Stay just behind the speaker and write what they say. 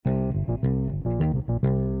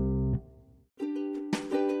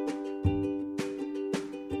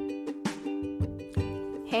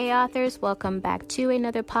Hey authors, welcome back to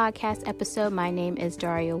another podcast episode. My name is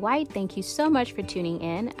Daria White. Thank you so much for tuning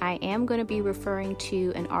in. I am going to be referring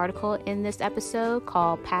to an article in this episode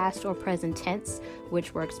called Past or Present Tense,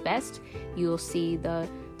 which works best. You'll see the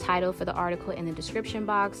title for the article in the description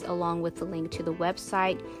box, along with the link to the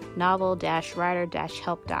website,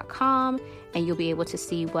 novel-writer-help.com, and you'll be able to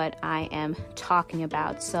see what I am talking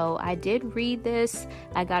about. So I did read this.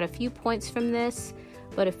 I got a few points from this.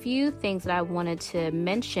 But a few things that I wanted to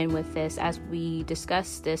mention with this as we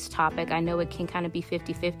discuss this topic. I know it can kind of be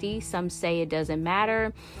 50-50. Some say it doesn't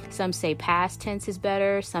matter. Some say past tense is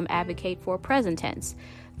better. Some advocate for present tense.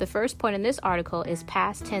 The first point in this article is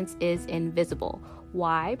past tense is invisible.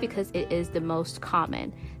 Why? Because it is the most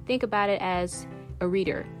common. Think about it as a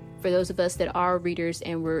reader. For those of us that are readers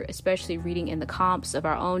and we're especially reading in the comps of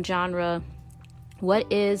our own genre,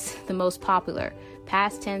 what is the most popular?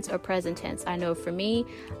 Past tense or present tense? I know for me,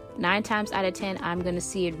 9 times out of 10, I'm going to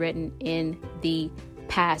see it written in the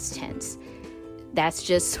past tense. That's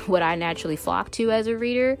just what I naturally flock to as a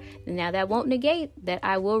reader. Now, that won't negate that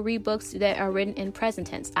I will read books that are written in present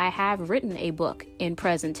tense. I have written a book in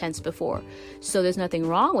present tense before, so there's nothing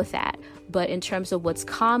wrong with that. But in terms of what's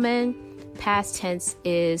common, past tense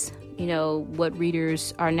is what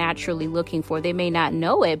readers are naturally looking for. They may not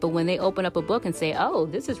know it, but when they open up a book and say, oh,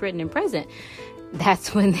 this is written in present,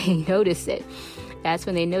 that's when they notice it.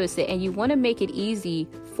 And you want to make it easy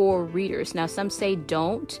for readers. Now, some say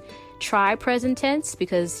don't try present tense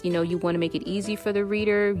because, you want to make it easy for the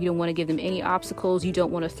reader. You don't want to give them any obstacles. You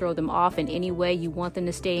don't want to throw them off in any way. You want them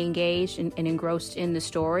to stay engaged and engrossed in the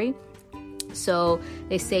story. So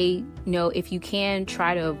they say, if you can,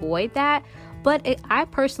 try to avoid that. But I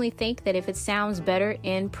personally think that if it sounds better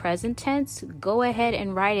in present tense, go ahead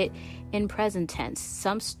and write it in present tense.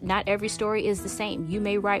 Not every story is the same. You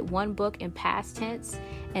may write one book in past tense,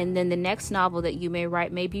 and then the next novel that you may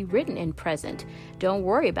write may be written in present. Don't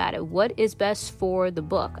worry about it. What is best for the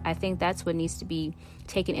book? I think that's what needs to be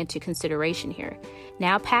taken into consideration here.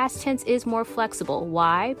 Now, past tense is more flexible.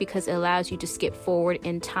 Why? Because it allows you to skip forward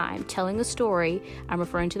in time. Telling a story, I'm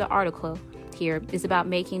referring to the article here, is about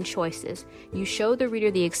making choices. You show the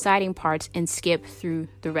reader the exciting parts and skip through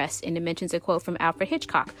the rest. And it mentions a quote from Alfred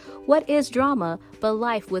Hitchcock. What is drama but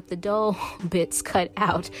life with the dull bits cut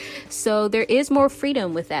out? So there is more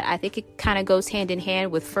freedom with that. I think it kind of goes hand in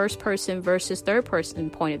hand with first person versus third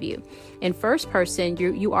person point of view. In first person,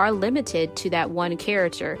 you are limited to that one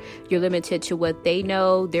character. You're limited to what they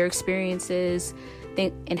know, their experiences,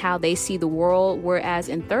 and how they see the world. Whereas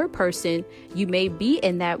in third person, you may be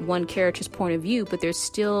in that one character's point of view, but there's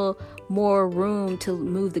still more room to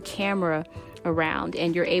move the camera around,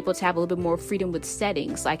 and you're able to have a little bit more freedom with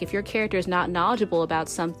settings. Like if your character is not knowledgeable about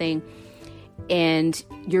something and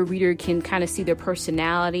your reader can kind of see their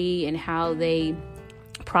personality and how they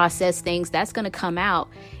process things, that's going to come out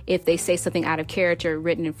if they say something out of character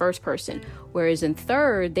written in first person. Whereas in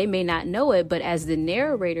third, they may not know it, but as the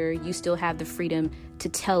narrator, you still have the freedom to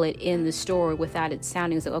tell it in the story without it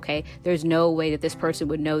sounding as like, okay, there's no way that this person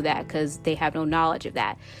would know that because they have no knowledge of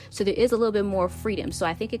that. So there is a little bit more freedom. So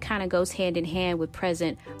I think it kind of goes hand in hand with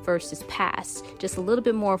present versus past, just a little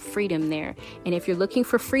bit more freedom there. And if you're looking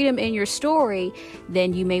for freedom in your story,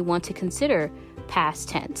 then you may want to consider past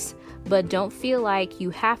tense. But don't feel like you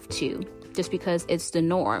have to just because it's the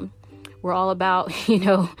norm. We're all about,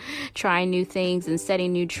 trying new things and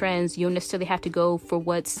setting new trends. You don't necessarily have to go for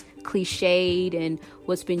what's cliched and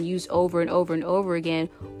what's been used over and over and over again.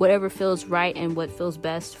 Whatever feels right and what feels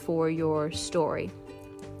best for your story.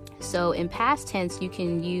 So in past tense, you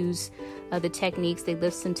can use the techniques. They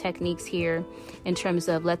list some techniques here in terms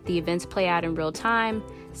of let the events play out in real time,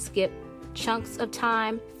 skip chunks of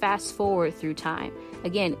time, fast forward through time.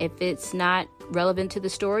 Again, if it's not relevant to the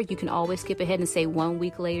story, you can always skip ahead and say 1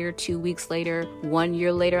 week later, 2 weeks later, 1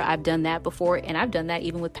 year later. I've done that before, and I've done that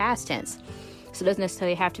even with past tense. So it doesn't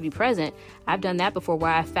necessarily have to be present. I've done that before where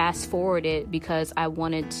I fast forwarded because I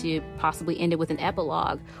wanted to possibly end it with an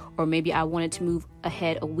epilogue, or maybe I wanted to move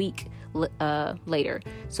ahead a week later.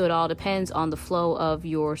 So it all depends on the flow of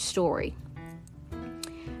your story.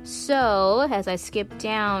 So as I skip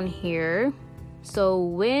down here, so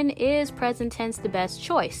when is present tense the best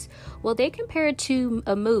choice? Well, they compare it to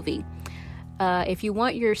a movie. If you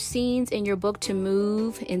want your scenes in your book to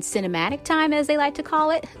move in cinematic time, as they like to call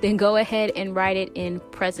it, then go ahead and write it in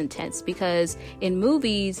present tense. Because in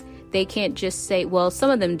movies, they can't just say, well, some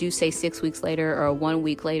of them do say 6 weeks later or 1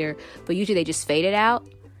 week later, but usually they just fade it out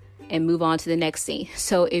and move on to the next scene.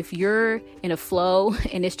 So if you're in a flow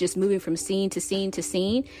and it's just moving from scene to scene to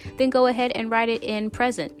scene, then go ahead and write it in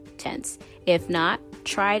present tense. If not,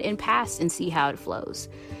 try it in past and see how it flows.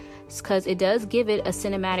 because it does give it a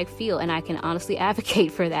cinematic feel, and I can honestly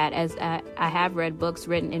advocate for that, as I have read books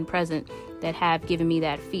written in present that have given me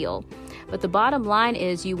that feel. But the bottom line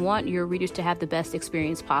is you want your readers to have the best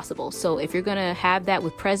experience possible. So if you're going to have that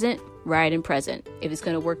with present, write in present. If it's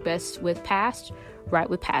going to work best with past, write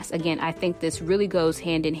with past. Again, I think this really goes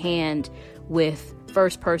hand in hand with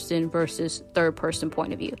first person versus third person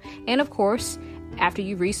point of view. And of course, after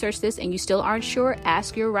you research this and you still aren't sure,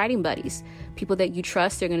 ask your writing buddies. People that you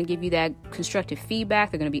trust, they're going to give you that constructive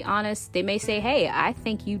feedback. They're going to be honest. They may say, hey, I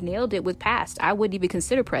think you nailed it with past. I wouldn't even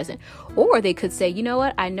consider present. Or they could say, you know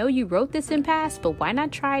what? I know you wrote this in past, but why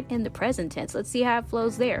not try it in the present tense? Let's see how it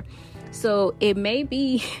flows there. So it may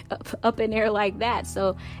be up in there like that.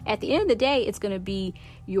 So at the end of the day, it's going to be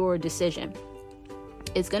your decision.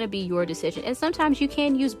 It's going to be your decision. And sometimes you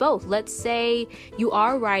can use both. Let's say you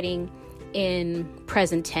are writing in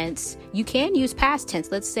present tense, you can use past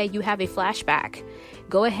tense. Let's say you have a flashback.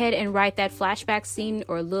 Go ahead and write that flashback scene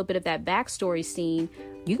or a little bit of that backstory scene.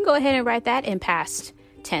 You can go ahead and write that in past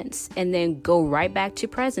tense and then go right back to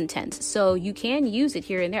present tense. So you can use it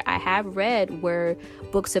here and there. I have read where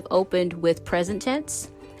books have opened with present tense,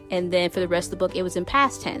 and then for the rest of the book, it was in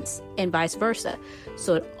past tense and vice versa.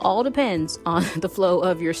 So it all depends on the flow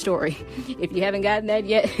of your story. If you haven't gotten that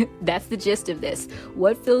yet, that's the gist of this.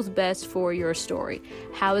 What feels best for your story?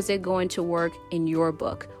 How is it going to work in your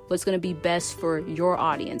book? What's going to be best for your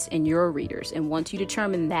audience and your readers? And once you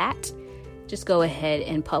determine that, just go ahead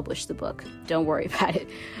and publish the book. Don't worry about it.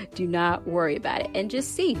 Do not worry about it. And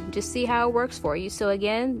just see how it works for you. So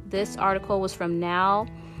again, this article was from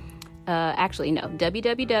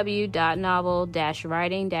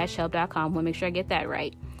www.novel-writing-help.com. Want to make sure I get that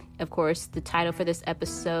right. Of course, the title for this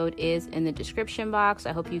episode is in the description box.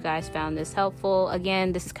 I hope you guys found this helpful.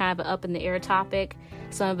 Again, this is kind of an up in the air topic.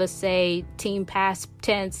 Some of us say team past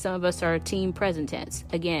tense. Some of us are team present tense.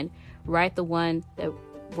 Again, write the one that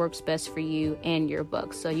works best for you and your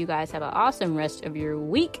book. So you guys have an awesome rest of your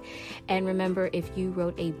week. And remember, if you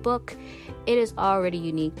wrote a book, it is already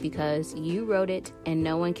unique because you wrote it and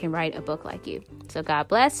no one can write a book like you. So God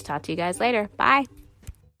bless. Talk to you guys later. Bye.